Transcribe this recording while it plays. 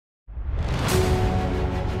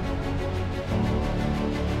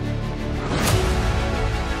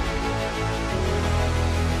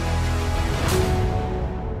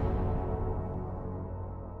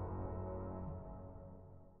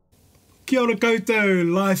Kia ora koutou,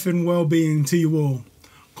 life and well-being to you all.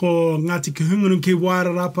 Ko Ngāti Kahungunu ki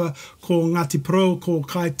Wairarapa, ko Ngāti Pro, ko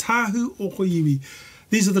Kaitahu o ko iwi.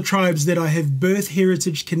 These are the tribes that I have birth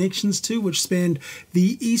heritage connections to, which span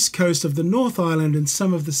the east coast of the North Island and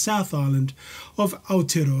some of the South Island of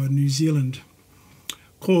Aotearoa, New Zealand.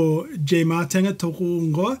 Ko J. Matenga toko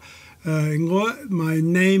ngoa. My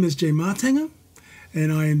name is J. Matenga,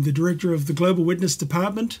 and I am the Director of the Global Witness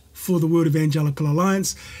Department for the World Evangelical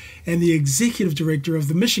Alliance and the Executive Director of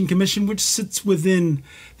the Mission Commission, which sits within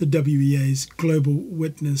the WEA's Global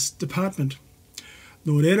Witness Department.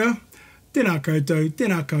 Nō reira, tēnā koutou,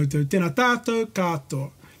 tēnā koutou, tēnā tātou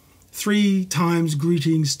katoa. 3 times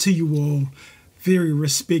greetings to you all, very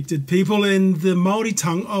respected people in the Māori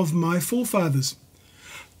tongue of my forefathers.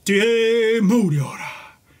 Te Māori ora.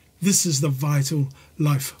 This is the vital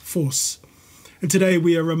life force. And today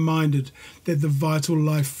we are reminded that the vital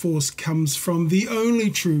life force comes from the only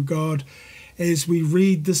true God as we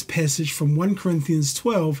read this passage from 1 Corinthians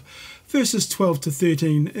 12, verses 12 to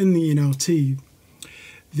 13 in the NLT.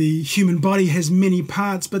 The human body has many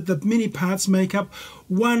parts, but the many parts make up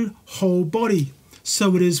one whole body.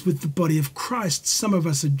 So it is with the body of Christ. Some of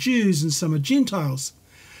us are Jews and some are Gentiles.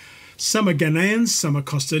 Some are Ghanaians, some are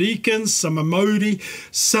Costa Ricans, some are Māori,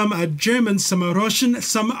 some are German, some are Russian,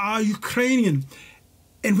 some are Ukrainian.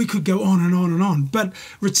 And we could go on and on and on. But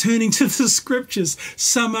returning to the scriptures,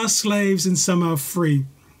 some are slaves and some are free.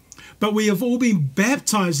 But we have all been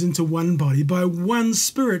baptized into one body by one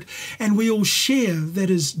Spirit, and we all share, that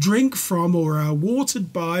is, drink from or are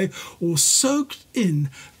watered by or soaked in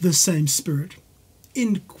the same Spirit.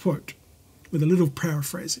 End quote, with a little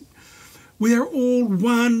paraphrasing. We are all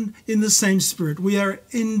one in the same Spirit. We are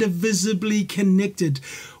indivisibly connected.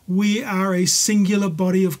 We are a singular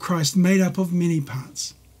body of Christ made up of many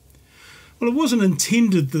parts. Well, it wasn't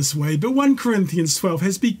intended this way, but 1 Corinthians 12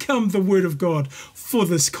 has become the Word of God for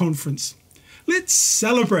this conference. Let's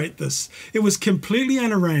celebrate this. It was completely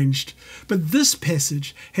unarranged, but this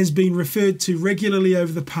passage has been referred to regularly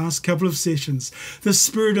over the past couple of sessions. The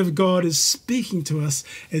Spirit of God is speaking to us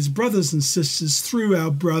as brothers and sisters through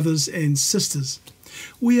our brothers and sisters.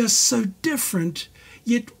 We are so different,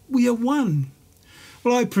 yet we are one.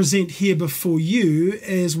 Well, I present here before you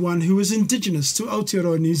as one who is Indigenous to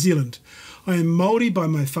Aotearoa, New Zealand. I am Māori by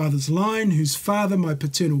my father's line, whose father, my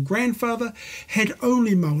paternal grandfather, had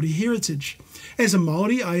only Māori heritage. As a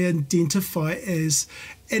Māori, I identify as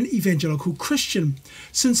an evangelical Christian,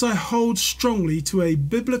 since I hold strongly to a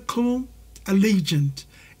biblical, allegiant,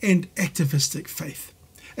 and activistic faith.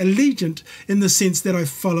 Allegiant in the sense that I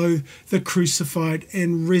follow the crucified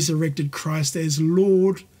and resurrected Christ as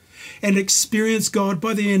Lord, and experience God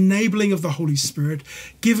by the enabling of the Holy Spirit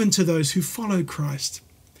given to those who follow Christ.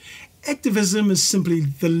 Activism is simply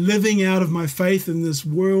the living out of my faith in this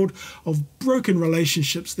world of broken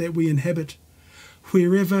relationships that we inhabit,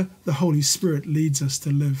 wherever the Holy Spirit leads us to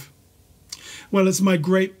live. Well, it's my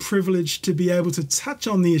great privilege to be able to touch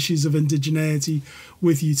on the issues of indigeneity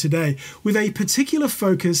with you today, with a particular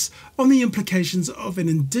focus on the implications of an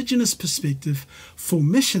Indigenous perspective for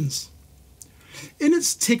missions. In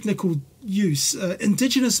its technical use,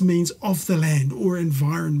 Indigenous means of the land or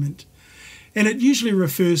environment, and it usually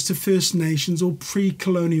refers to First Nations or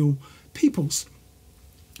pre-colonial peoples.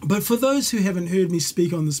 But for those who haven't heard me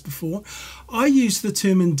speak on this before, I use the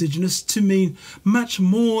term Indigenous to mean much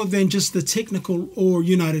more than just the technical or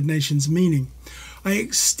United Nations meaning. I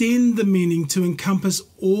extend the meaning to encompass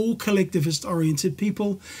all collectivist-oriented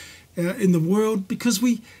people in the world because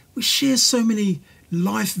we share so many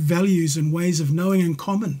life values and ways of knowing in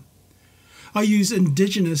common. I use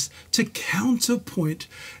Indigenous to counterpoint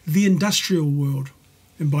the industrial world.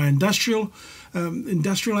 And by industrial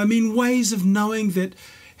I mean ways of knowing that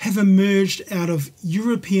have emerged out of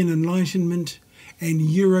European Enlightenment and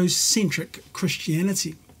Eurocentric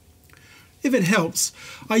Christianity. If it helps,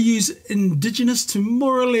 I use Indigenous to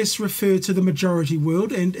more or less refer to the majority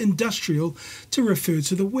world and industrial to refer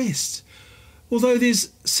to the West. Although there's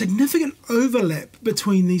significant overlap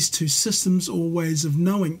between these two systems or ways of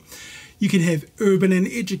knowing. You can have urban and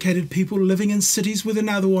educated people living in cities with an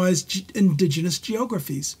otherwise indigenous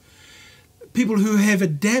geographies. People who have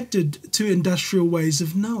adapted to industrial ways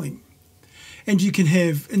of knowing. And you can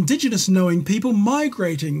have indigenous knowing people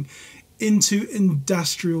migrating into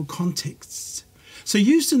industrial contexts. So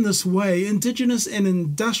used in this way, indigenous and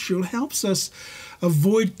industrial helps us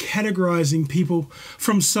avoid categorizing people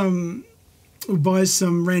by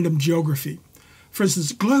some random geography. For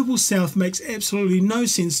instance, Global South makes absolutely no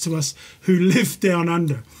sense to us who live down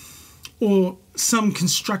under, or some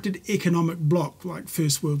constructed economic bloc like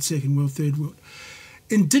First World, Second World, Third World.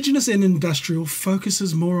 Indigenous and industrial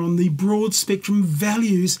focuses more on the broad spectrum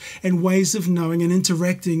values and ways of knowing and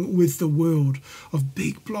interacting with the world of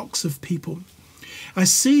big blocks of people. I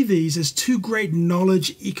see these as two great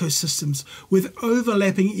knowledge ecosystems with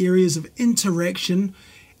overlapping areas of interaction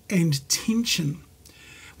and tension.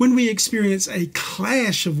 When we experience a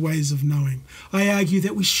clash of ways of knowing, I argue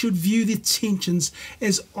that we should view the tensions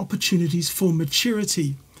as opportunities for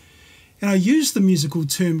maturity. And I use the musical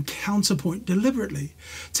term counterpoint deliberately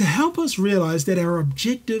to help us realize that our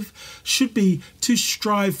objective should be to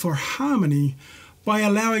strive for harmony by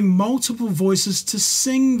allowing multiple voices to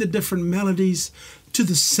sing the different melodies to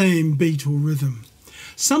the same beat or rhythm.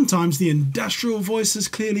 Sometimes the industrial voice is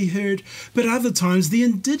clearly heard, but other times the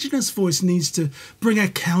Indigenous voice needs to bring a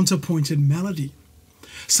counterpointed melody.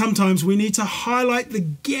 Sometimes we need to highlight the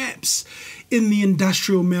gaps in the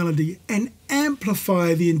industrial melody and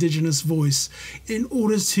amplify the Indigenous voice in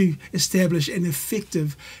order to establish an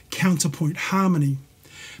effective counterpoint harmony.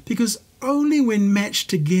 Because only when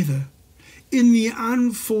matched together in the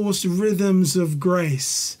unforced rhythms of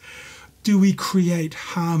grace do we create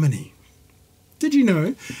harmony. Did you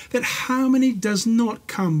know that harmony does not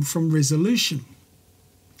come from resolution?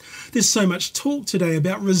 There's so much talk today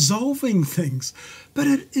about resolving things, but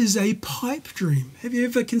it is a pipe dream. Have you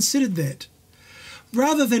ever considered that?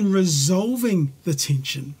 Rather than resolving the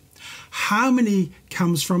tension, harmony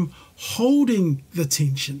comes from holding the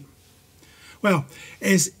tension. Well,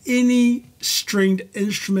 as any stringed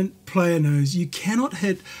instrument player knows, you cannot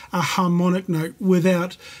hit a harmonic note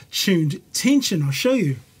without tuned tension. I'll show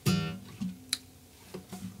you.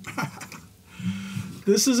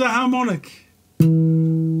 This is a harmonic.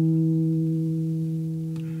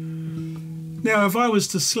 Now, if I was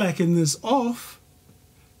to slacken this off,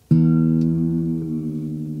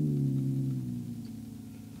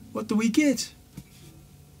 what do we get?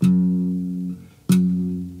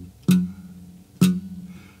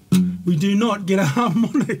 We do not get a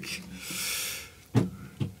harmonic.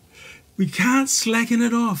 We can't slacken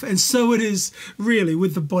it off. And so it is really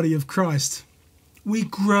with the body of Christ. We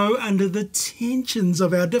grow under the tensions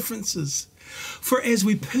of our differences. For as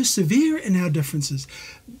we persevere in our differences,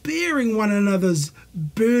 bearing one another's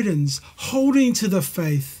burdens, holding to the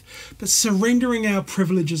faith, but surrendering our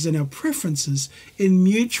privileges and our preferences in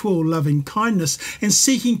mutual loving kindness and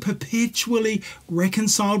seeking perpetually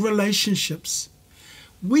reconciled relationships,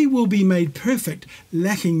 we will be made perfect,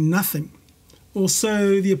 lacking nothing. Or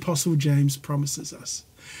so the Apostle James promises us.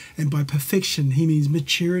 And by perfection, he means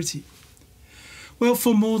maturity. Well,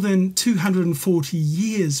 for more than 240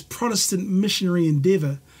 years, Protestant missionary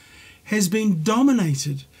endeavour has been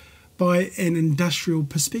dominated by an industrial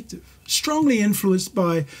perspective, strongly influenced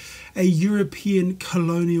by a European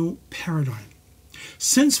colonial paradigm.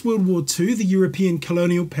 Since World War II, the European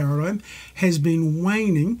colonial paradigm has been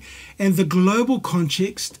waning and the global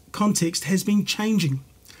context has been changing.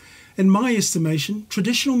 In my estimation,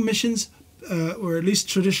 traditional missions, or at least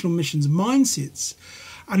traditional missions mindsets,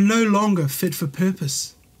 are no longer fit for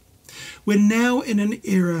purpose. We're now in an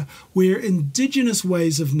era where Indigenous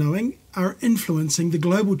ways of knowing are influencing the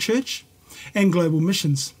global church and global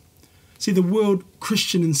missions. See, the World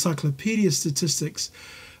Christian Encyclopedia statistics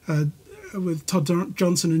with Todd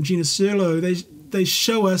Johnson and Gina Serlo, they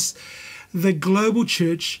show us the global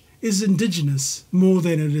church is Indigenous more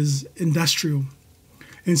than it is industrial.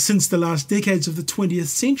 And since the last decades of the 20th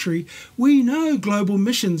century, we know global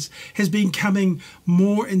missions has been becoming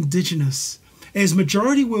more Indigenous as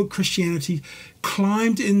majority world Christianity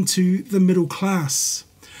climbed into the middle class,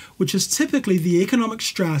 which is typically the economic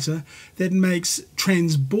strata that makes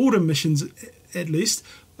trans-border missions, at least,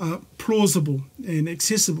 plausible and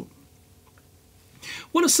accessible.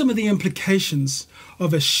 What are some of the implications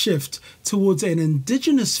of a shift towards an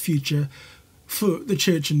Indigenous future for the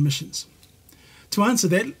church and missions? To answer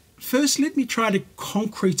that, first let me try to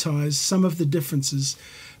concretise some of the differences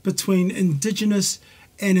between Indigenous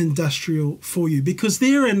and industrial for you, because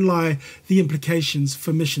therein lie the implications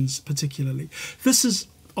for missions particularly. This is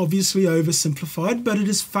obviously oversimplified, but it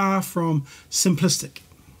is far from simplistic.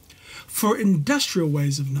 For industrial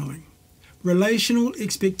ways of knowing, relational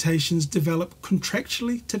expectations develop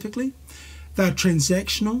contractually typically. They're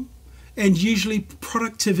transactional and usually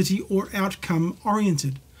productivity or outcome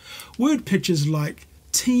oriented. Word pictures like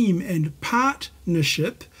team and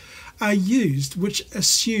partnership are used, which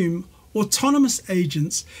assume autonomous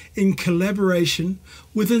agents in collaboration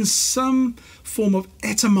within some form of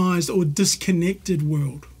atomized or disconnected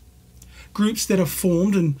world. Groups that are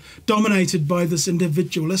formed and dominated by this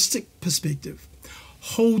individualistic perspective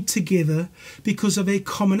hold together because of a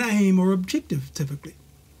common aim or objective, typically.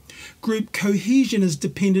 Group cohesion is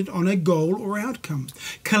dependent on a goal or outcome.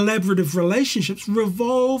 Collaborative relationships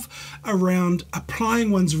revolve around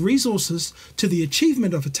applying one's resources to the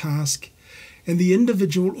achievement of a task, and the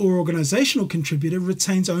individual or organisational contributor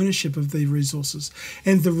retains ownership of the resources,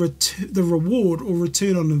 and the reward or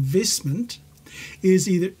return on investment is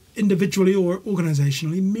either individually or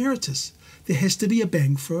organisationally meritorious. There has to be a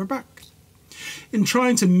bang for a buck. In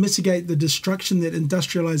trying to mitigate the destruction that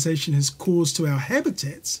industrialisation has caused to our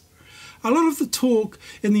habitats, a lot of the talk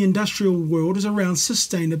in the industrial world is around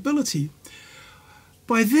sustainability.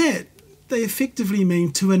 By that, they effectively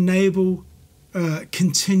mean to enable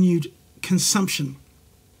continued consumption,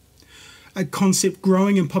 a concept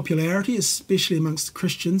growing in popularity, especially amongst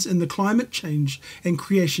Christians in the climate change and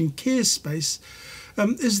creation care space,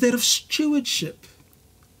 is that of stewardship,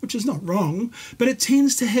 which is not wrong, but it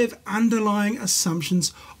tends to have underlying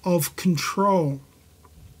assumptions of control.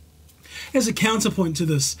 As a counterpoint to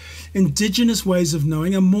this, Indigenous ways of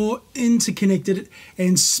knowing are more interconnected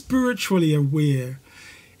and spiritually aware.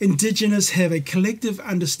 Indigenous have a collective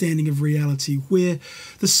understanding of reality where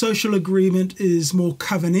the social agreement is more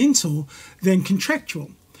covenantal than contractual.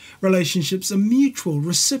 Relationships are mutual,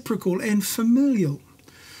 reciprocal, and familial.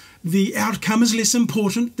 The outcome is less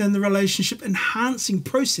important than the relationship enhancing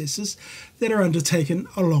processes that are undertaken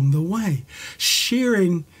along the way.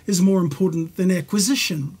 Sharing is more important than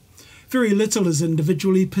acquisition. Very little is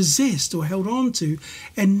individually possessed or held on to,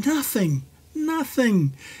 and nothing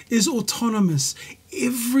is autonomous.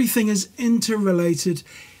 Everything is interrelated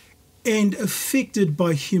and affected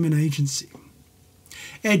by human agency.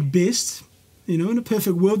 At best, in a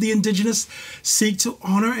perfect world, the Indigenous seek to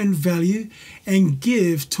honour and value and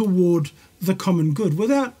give toward the common good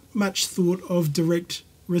without much thought of direct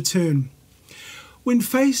return. When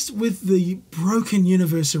faced with the broken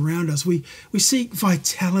universe around us, we seek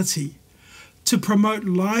vitality to promote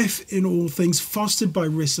life in all things fostered by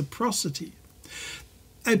reciprocity.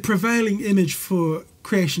 A prevailing image for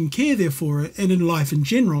creation care, therefore, and in life in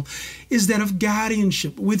general, is that of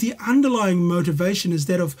guardianship, where the underlying motivation is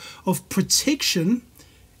that of protection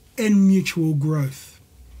and mutual growth.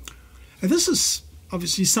 Now, this is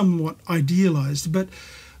obviously somewhat idealised, but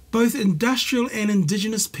both industrial and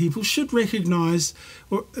Indigenous people should recognise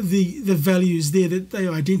the values there that they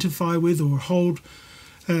identify with or hold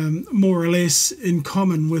more or less in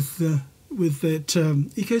common with that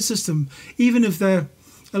ecosystem, even if they're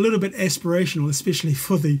a little bit aspirational, especially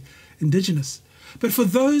for the Indigenous. But for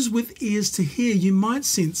those with ears to hear, you might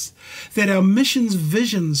sense that our missions,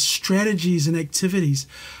 visions, strategies and activities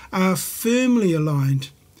are firmly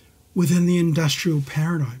aligned within the industrial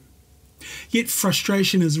paradigm. Yet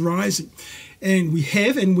frustration is rising, and we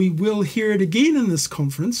have and we will hear it again in this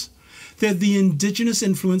conference, that the Indigenous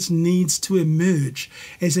influence needs to emerge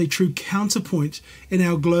as a true counterpoint in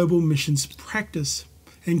our global missions practice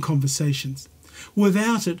and conversations.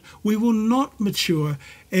 Without it, we will not mature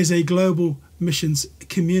as a global missions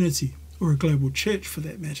community, or a global church for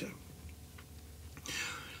that matter.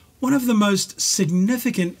 One of the most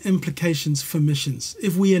significant implications for missions,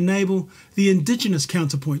 if we enable the Indigenous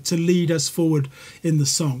counterpoint to lead us forward in the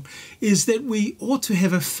song, is that we ought to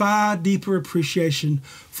have a far deeper appreciation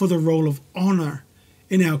for the role of honour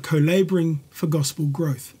in our co-labouring for gospel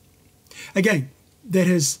growth. Again, that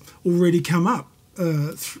has already come up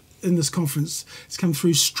in this conference. It's come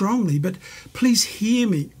through strongly, but please hear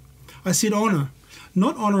me. I said honour,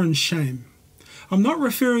 not honour and shame. I'm not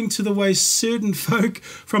referring to the way certain folk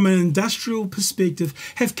from an industrial perspective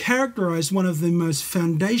have characterised one of the most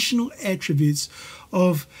foundational attributes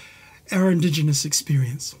of our Indigenous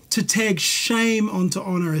experience. To tag shame onto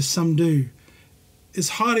honour, as some do, is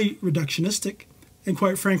highly reductionistic, and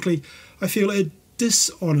quite frankly, I feel it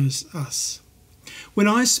dishonours us. When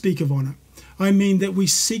I speak of honour, I mean that we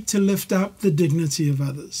seek to lift up the dignity of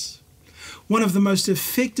others. One of the most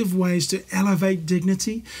effective ways to elevate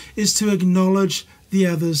dignity is to acknowledge the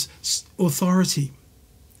other's authority.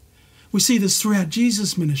 We see this throughout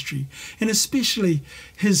Jesus' ministry, and especially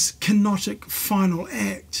his kenotic final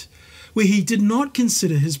act, where he did not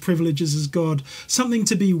consider his privileges as God something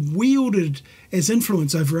to be wielded as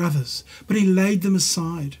influence over others, but he laid them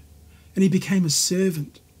aside, and he became a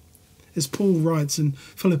servant, as Paul writes in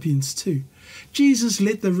Philippians 2. Jesus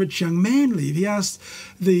let the rich young man leave. He asked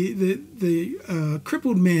the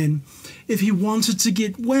crippled man if he wanted to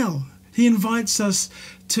get well. He invites us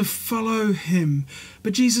to follow him.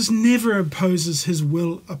 But Jesus never imposes his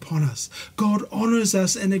will upon us. God honours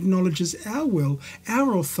us and acknowledges our will,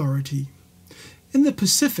 our authority. In the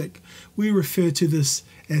Pacific, we refer to this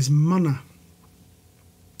as mana.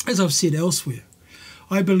 As I've said elsewhere,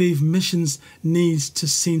 I believe missions needs to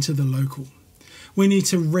centre the local. we need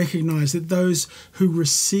to recognize that those who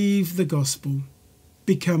receive the gospel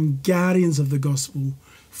become guardians of the gospel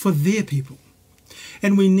for their people.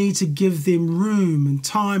 And we need to give them room and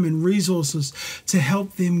time and resources to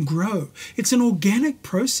help them grow. It's an organic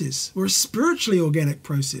process, or a spiritually organic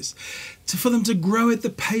process, for them to grow at the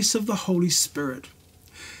pace of the Holy Spirit.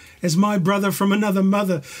 As my brother from another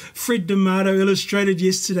mother, Fred D'Amato, illustrated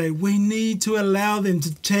yesterday, we need to allow them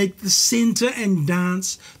to take the centre and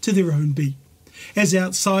dance to their own beat. As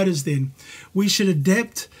outsiders then, we should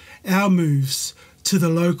adapt our moves to the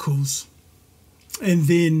locals and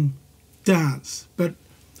then dance, but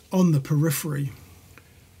on the periphery.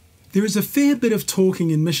 There is a fair bit of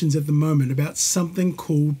talking in missions at the moment about something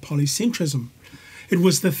called polycentrism. It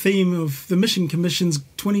was the theme of the Mission Commission's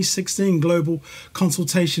 2016 Global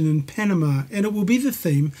Consultation in Panama, and it will be the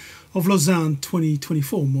theme of Lausanne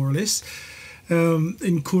 2024, more or less,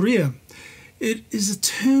 in Korea. It is a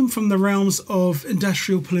term from the realms of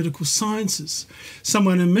industrial political sciences.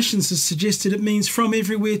 Someone in missions has suggested it means from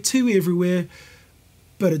everywhere to everywhere,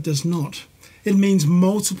 but it does not. It means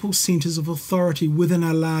multiple centres of authority within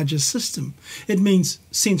a larger system. It means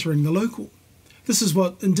centering the local. This is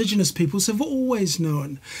what Indigenous peoples have always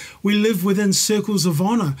known. We live within circles of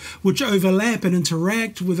honour, which overlap and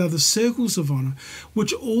interact with other circles of honour,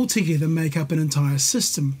 which altogether make up an entire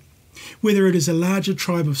system. Whether it is a larger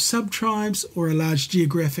tribe of sub-tribes or a large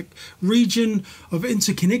geographic region of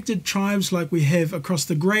interconnected tribes like we have across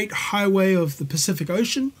the great highway of the Pacific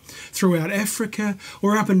Ocean, throughout Africa,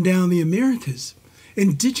 or up and down the Americas,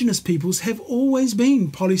 Indigenous peoples have always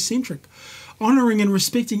been polycentric, honouring and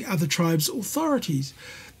respecting other tribes' authorities.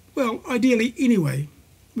 Well, ideally anyway.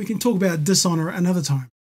 We can talk about dishonour another time.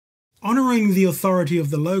 Honouring the authority of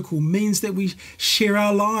the local means that we share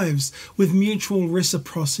our lives with mutual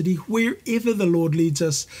reciprocity wherever the Lord leads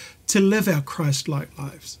us to live our Christ-like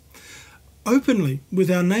lives. Openly with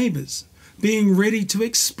our neighbours, being ready to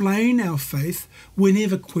explain our faith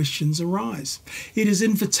whenever questions arise. It is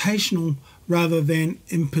invitational rather than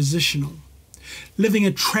impositional. Living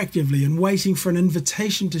attractively and waiting for an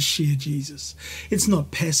invitation to share Jesus. It's not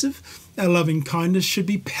passive. Our loving kindness should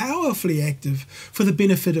be powerfully active for the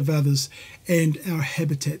benefit of others and our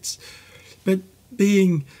habitats. But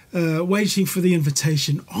waiting for the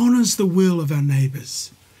invitation honours the will of our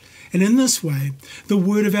neighbours. And in this way, the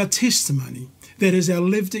word of our testimony, that is our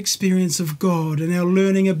lived experience of God and our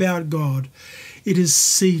learning about God, it is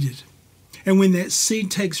seeded. And when that seed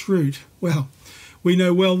takes root, well, we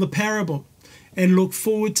know well the parable, and look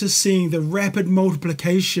forward to seeing the rapid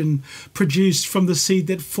multiplication produced from the seed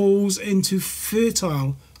that falls into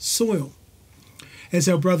fertile soil. As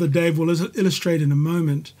our brother Dave will illustrate in a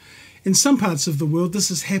moment, in some parts of the world this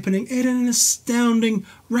is happening at an astounding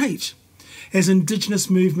rate as Indigenous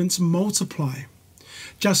movements multiply.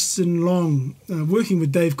 Justin Long, working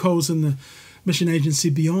with Dave Coles in the mission agency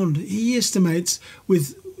Beyond, he estimates,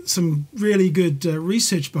 with some really good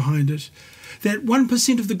research behind it, that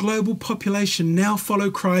 1% of the global population now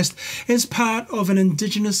follow Christ as part of an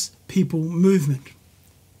Indigenous people movement.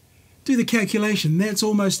 Do the calculation, that's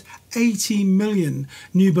almost 80 million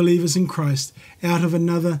new believers in Christ out of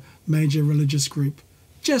another major religious group,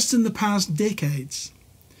 just in the past decades.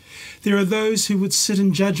 There are those who would sit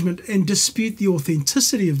in judgment and dispute the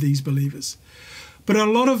authenticity of these believers. But a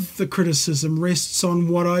lot of the criticism rests on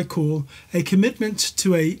what I call a commitment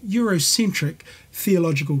to a Eurocentric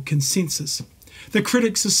theological consensus. The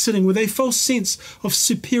critics are sitting with a false sense of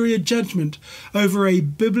superior judgment over a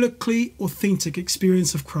biblically authentic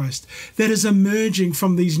experience of Christ that is emerging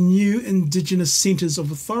from these new Indigenous centres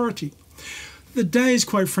of authority. The days,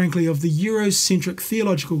 quite frankly, of the Eurocentric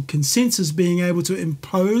theological consensus being able to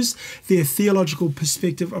impose their theological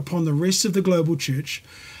perspective upon the rest of the global church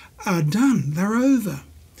are done. They're over.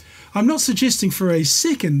 I'm not suggesting for a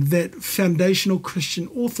second that foundational Christian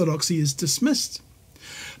orthodoxy is dismissed,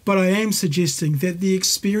 but I am suggesting that the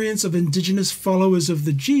experience of Indigenous followers of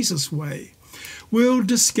the Jesus way will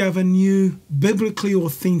discover new, biblically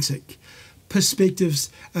authentic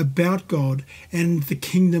perspectives about God and the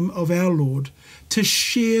kingdom of our Lord to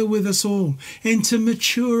share with us all and to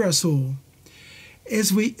mature us all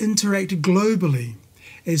as we interact globally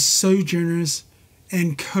as sojourners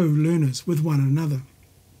and co-learners with one another.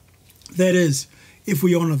 That is, if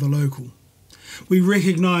we honour the local. We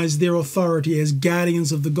recognise their authority as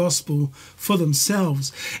guardians of the gospel for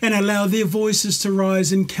themselves and allow their voices to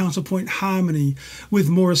rise in counterpoint harmony with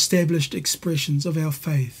more established expressions of our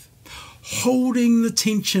faith. Holding the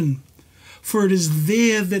tension, for it is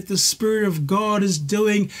there that the Spirit of God is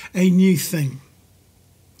doing a new thing.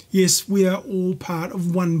 Yes, we are all part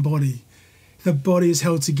of one body. The body is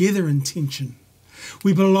held together in tension.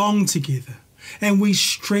 We belong together. and we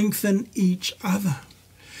strengthen each other.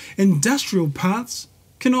 Industrial parts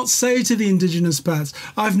cannot say to the Indigenous parts,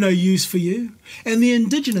 I've no use for you. And the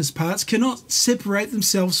Indigenous parts cannot separate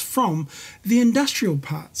themselves from the industrial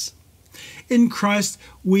parts. In Christ,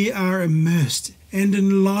 we are immersed and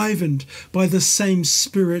enlivened by the same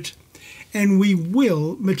Spirit, and we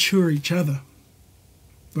will mature each other.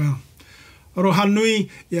 Well, aroha nui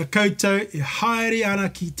ia koutou e haere ana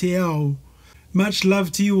ki te ao. Much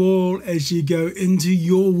love to you all as you go into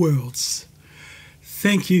your worlds.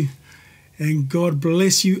 Thank you, and God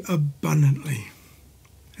bless you abundantly.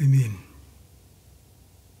 Amen.